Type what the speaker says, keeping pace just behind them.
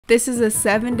This is a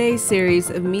 7-day series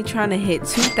of me trying to hit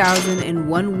 2,000 in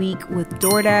 1 week with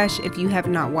Doordash. If you have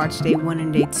not watched day 1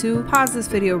 and day 2, pause this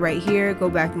video right here, go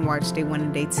back and watch day 1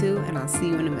 and day 2, and I'll see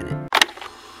you in a minute.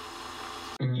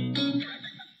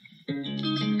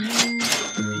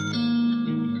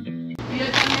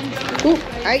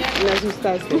 Ay, me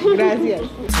asustaste. Gracias.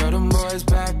 Tell them boys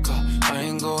back up, I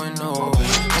ain't going nowhere.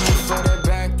 I'm that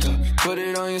back up, put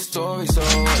it on your story, so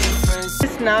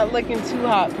it's not looking too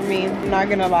hot for me, I'm not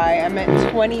gonna lie. I'm at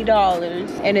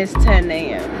 $20 and it's 10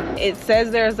 a.m. It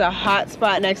says there's a hot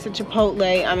spot next to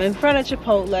Chipotle. I'm in front of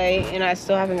Chipotle and I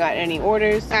still haven't gotten any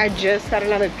orders. I just got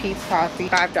another Pete's coffee,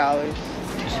 $5,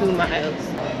 2 miles.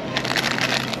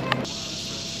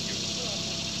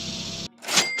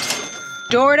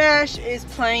 Doordash is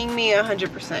playing me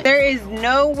 100%. There is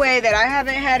no way that I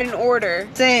haven't had an order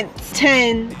since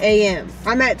 10 a.m.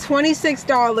 I'm at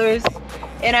 $26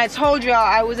 and I told y'all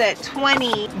I was at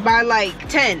 20 by like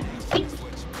 10.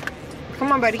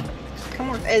 Come on, buddy.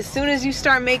 Come on. As soon as you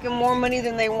start making more money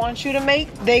than they want you to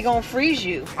make, they gonna freeze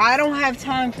you. I don't have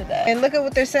time for that. And look at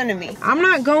what they're sending me. I'm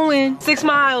not going 6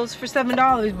 miles for $7,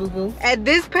 boo-boo. At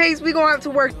this pace, we gonna have to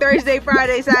work Thursday,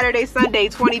 Friday, Saturday, Sunday,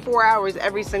 24 hours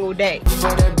every single day.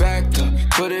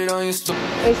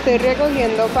 Estoy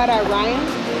recogiendo para Ryan.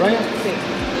 Ryan? Sí.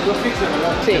 Lo fixo,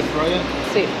 ¿verdad? Sí. Ryan?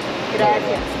 Sí.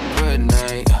 Gracias. good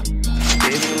night.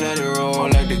 Baby, let it roll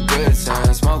like the good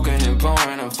times. Smoking and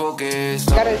pouring, I'm focused.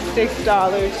 Got a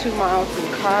 $6 2 miles from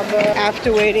Cava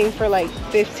after waiting for like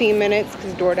 15 minutes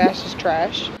because DoorDash is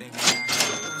trash.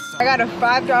 I got a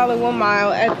 $5 1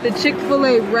 mile at the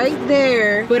Chick-fil-A right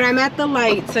there, but I'm at the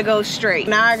light to go straight.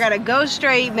 Now I gotta go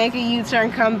straight, make a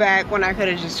U-turn, come back when I could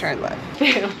have just turned left.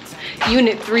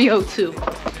 Unit 302.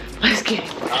 Let's get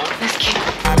it. Let's get it.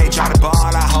 They try to ball,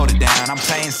 I hold it down. I'm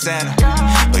playing center,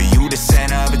 but you the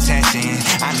center of attention.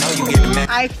 I know you get the message.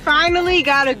 I finally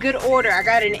got a good order. I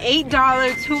got an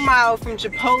 $8 2 mile from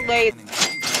Chipotle.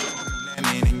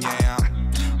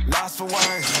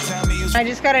 I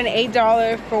just got an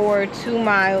 $8 for 2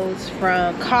 miles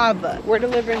from Cava. We're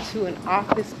delivering to an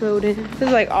office building. This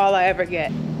is like all I ever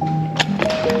get.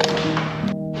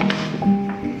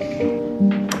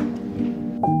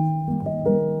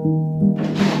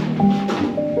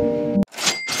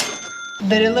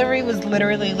 The delivery was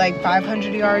literally like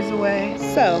 500 yards away.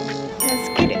 So, let's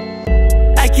get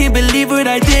it. I can't believe what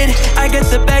I did. I got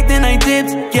the bag, then I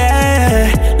dipped,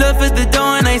 yeah. Love at the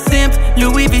door and I simped.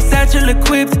 Louis V satchel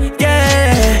equipped,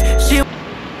 yeah.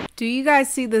 Do you guys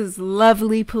see this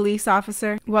lovely police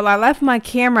officer? Well, I left my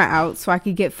camera out so I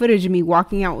could get footage of me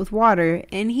walking out with water,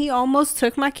 and he almost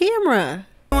took my camera.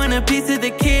 Want a piece of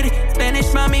the kid,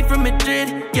 Spanish mommy from Madrid,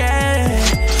 yeah.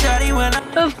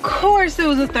 Of course it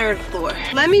was a 3rd floor.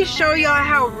 Let me show y'all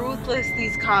how ruthless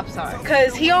these cops are.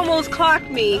 Cause he almost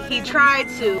clocked me. He tried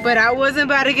to, but I wasn't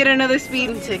about to get another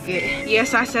speeding ticket.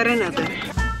 Yes, I said another.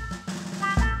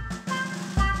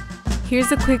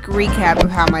 Here's a quick recap of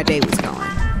how my day was going.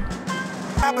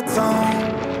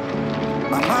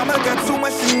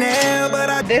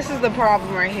 This is the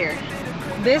problem right here.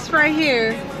 This right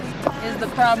here is the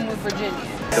problem with Virginia.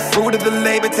 The fruit of the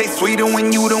labor tastes sweeter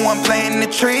when you the one planting the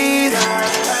trees.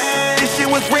 This shit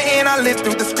was written, I lived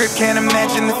through the script, can't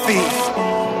imagine the feast.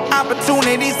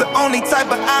 Opportunity's the only type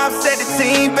of offset the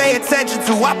team pay attention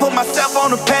to. I put myself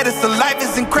on a pedestal, life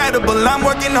is incredible, I'm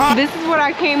working hard. This is what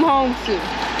I came home to.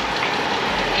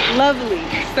 Lovely.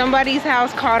 Somebody's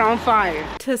house caught on fire.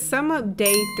 To sum up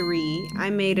day 3, I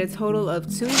made a total of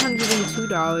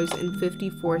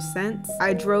 $202.54.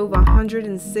 I drove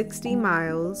 160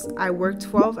 miles. I worked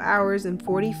 12 hours and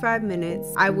 45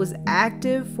 minutes. I was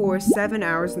active for 7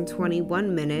 hours and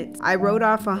 21 minutes. I wrote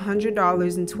off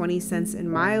 $100.20 in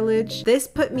mileage. This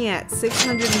put me at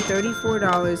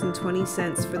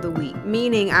 $634.20 for the week,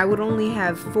 meaning I would only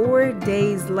have 4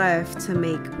 days left to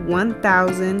make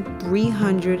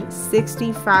 $1,365.70.